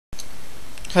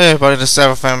Hey everybody, this is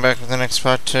Everfan back with the next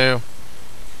part 2.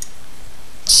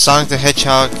 Sonic the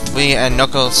Hedgehog 3 and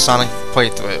Knuckles Sonic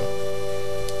playthrough.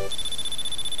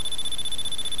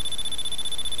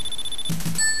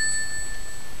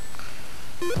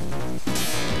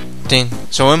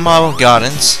 So we're in Marble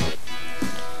Gardens.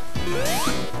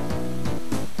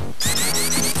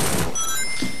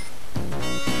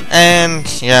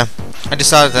 And yeah, I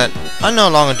decided that I'm no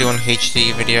longer doing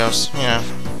HD videos, yeah.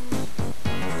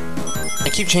 I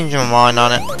keep changing my mind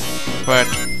on it, but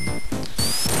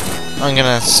I'm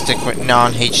gonna stick with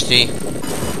non-HD.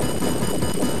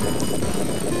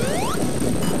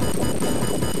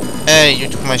 Hey, you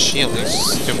took my shield, you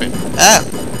stupid. Ah!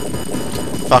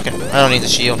 Fuck it, I don't need the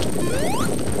shield.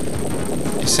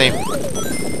 You say,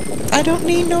 I don't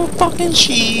need no fucking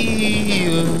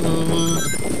shield.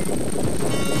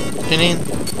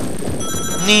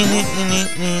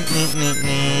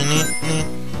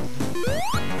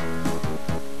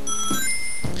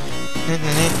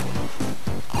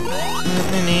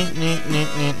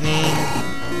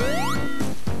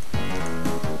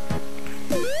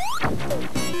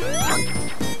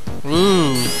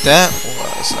 Ooh, that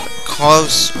was a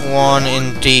close one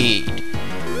indeed.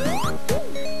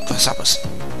 Grasshoppers.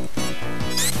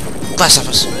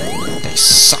 Grasshoppers. They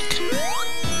suck.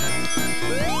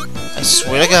 I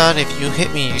swear to God, if you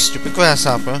hit me, you stupid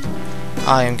grasshopper,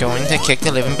 I am going to kick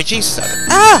the living bejesus out of it.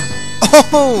 Ah!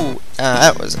 Oh!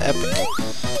 That was epic.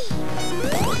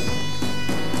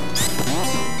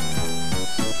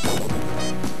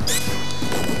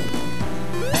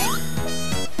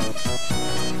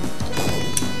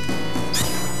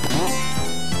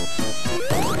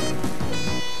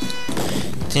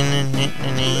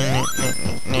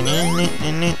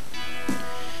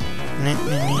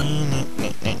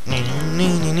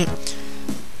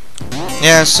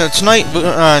 Yeah, so tonight,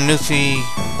 Newfie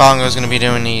Bongo is going to be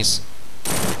doing these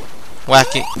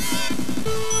wacky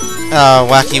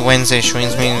Wednesday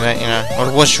streams, meaning that, you know,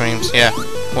 or was streams, yeah,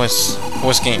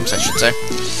 was games, I should say.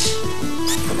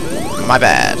 My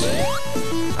bad.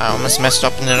 I almost messed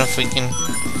up into the freaking,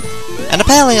 and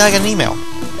apparently I got an email.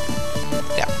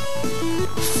 Yeah.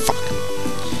 Fuck.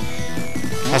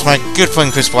 As my good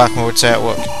friend Chris Blackmore would say at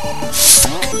work.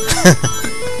 Fuck.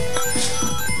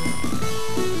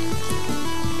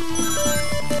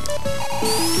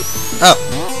 Oh,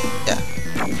 yeah.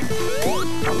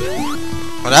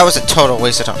 Well, that was a total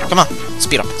waste of time. Come on,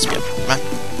 speed up, come on.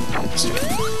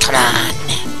 Come on.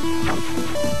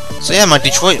 So yeah, my the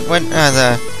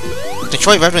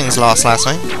Detroit Red Wings lost last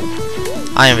night.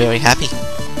 I am very happy.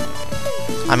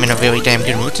 I'm in a very damn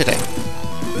good mood today.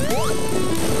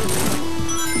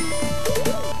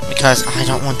 Because I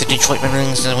don't want the Detroit Red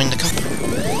Wings to win the cup.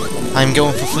 I'm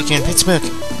going for freaking Pittsburgh.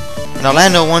 And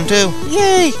Orlando won too.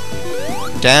 Yay!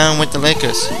 Down with the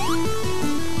Lakers.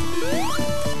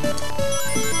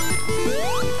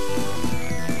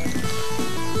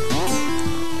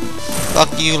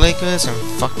 Fuck you Lakers and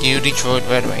fuck you Detroit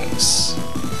Red Wings.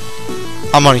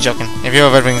 I'm only joking. If you're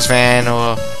a Red Wings fan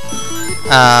or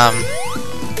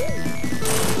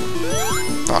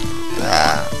fuck.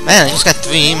 Man, I just got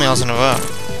 3 emails in a row.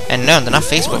 And no, they're not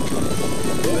Facebook.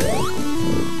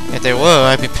 If they were,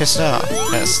 I'd be pissed off.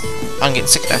 Because I'm getting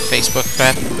sick of that Facebook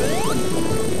crap.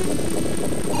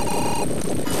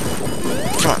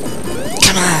 Come on.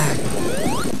 Come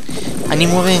on! I need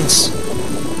more rings.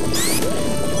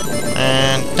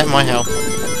 And that might help.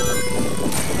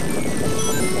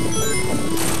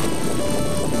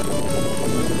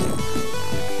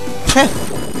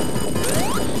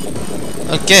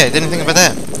 Okay, didn't think about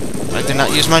that. I did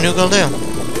not use my Noogle deal.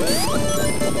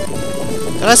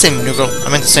 Did I say Noogle? I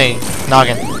meant to say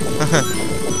noggin.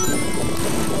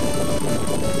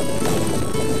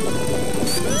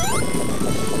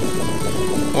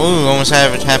 Ooh, almost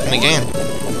had it happen again.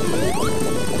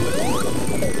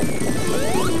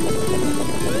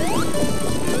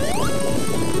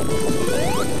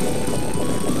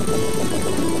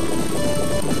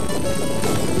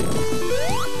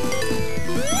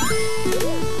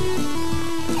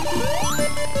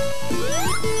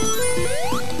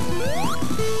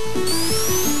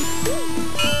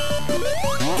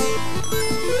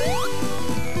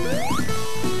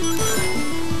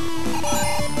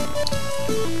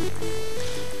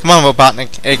 Come on,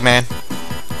 Robotnik, Eggman.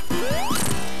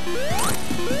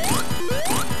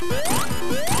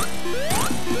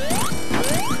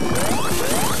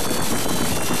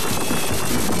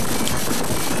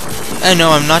 I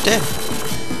know I'm not dead.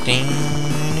 Ding.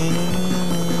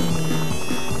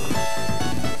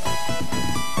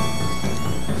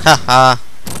 Haha.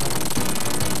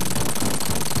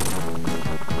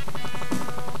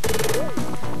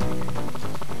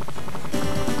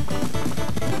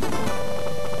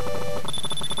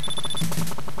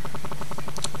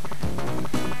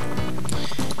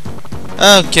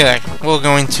 Okay, we're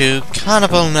going to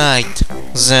Carnival Night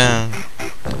Zone.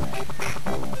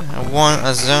 I want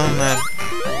a zone that...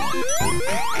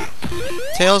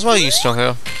 Tails, why are you still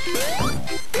here?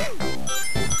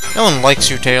 No one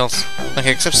likes you, Tails.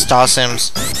 Okay, except Star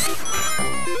Sims.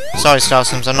 Sorry, Star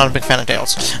Sims, I'm not a big fan of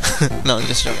Tails. No,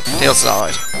 just joking. Tails is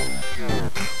alright.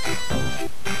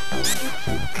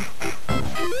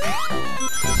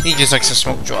 He just likes to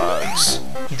smoke drugs.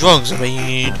 Drugs are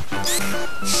bad.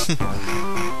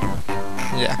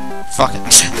 Yeah, fuck it.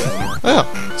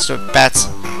 Oh, let's do it. Bats.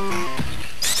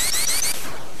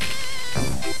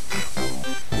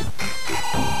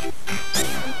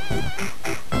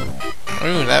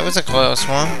 Ooh, that was a close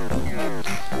one.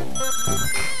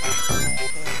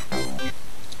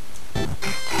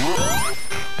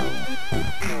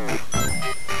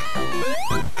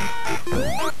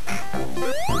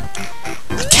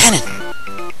 A cannon!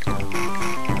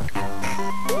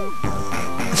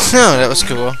 Oh, that was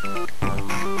cool.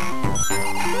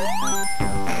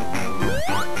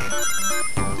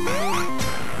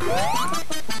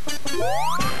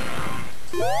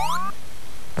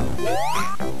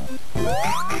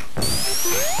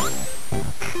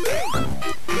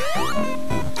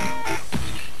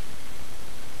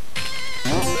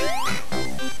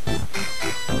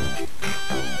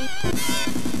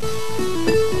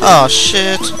 Oh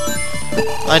shit!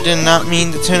 I did not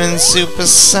mean to turn in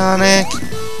Supersonic.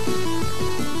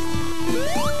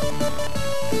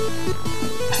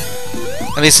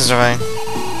 At least it's alright.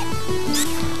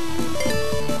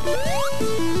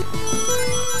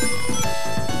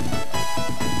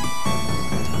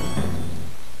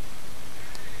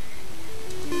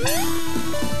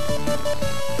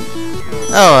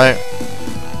 Alright.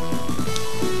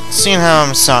 Seeing how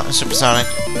I'm supersonic.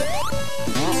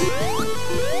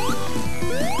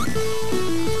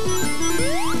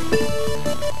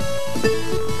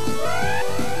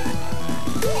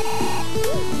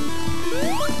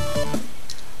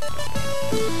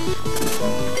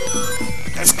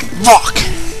 Fuck!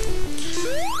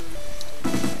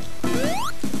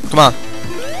 Come on.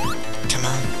 Come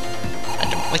on. I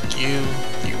don't like you.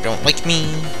 You don't like me.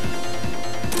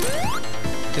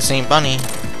 This ain't Bunny.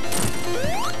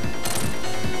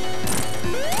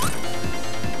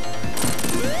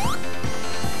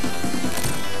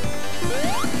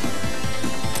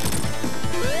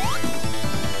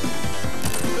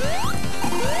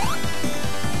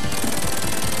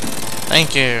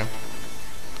 Thank you.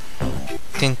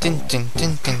 Tin tin tin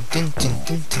tin tin tin tin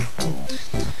tin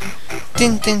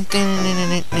tin tin tin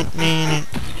tin tin.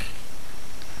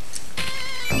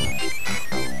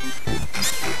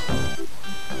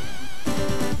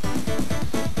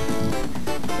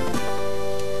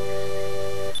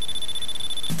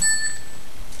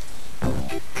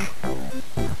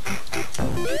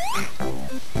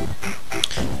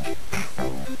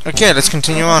 Okay, let's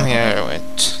continue on here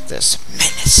with this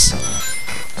menace.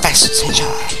 Fast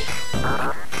Hedgehog.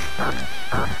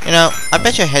 You know, I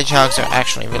bet your hedgehogs are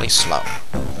actually really slow.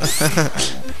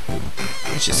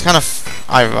 Which is kind of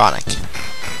ironic.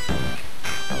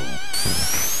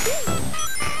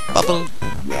 Bubble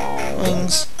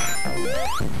wings.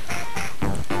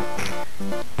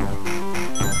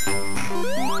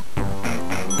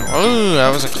 Oh,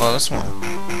 that was a close one.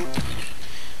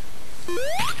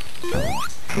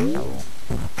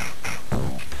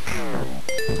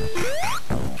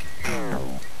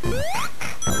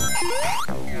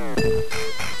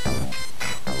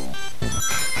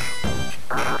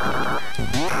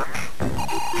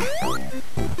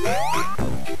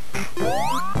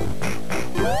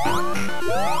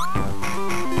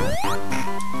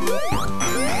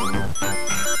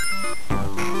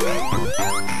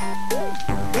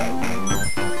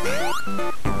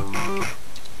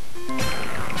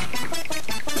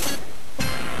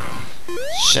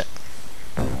 Shit.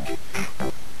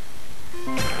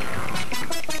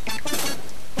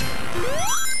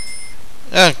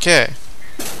 Okay.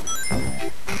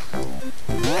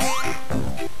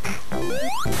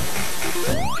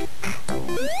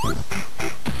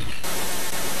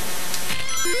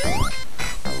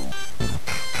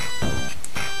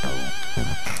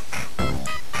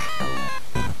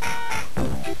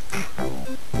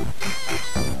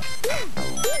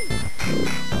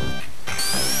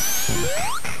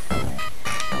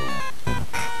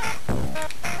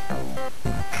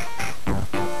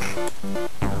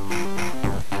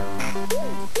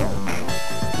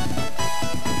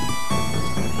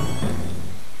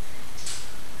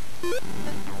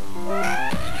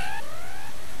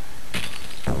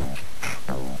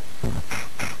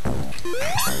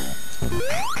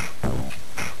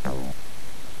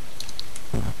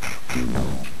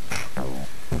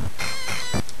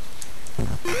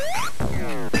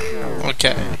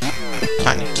 Okay.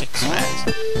 Tiny kick some ass.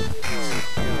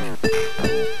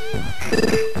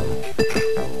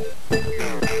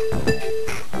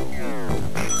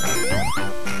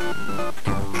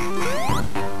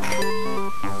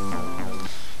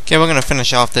 Okay, we're gonna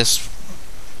finish off this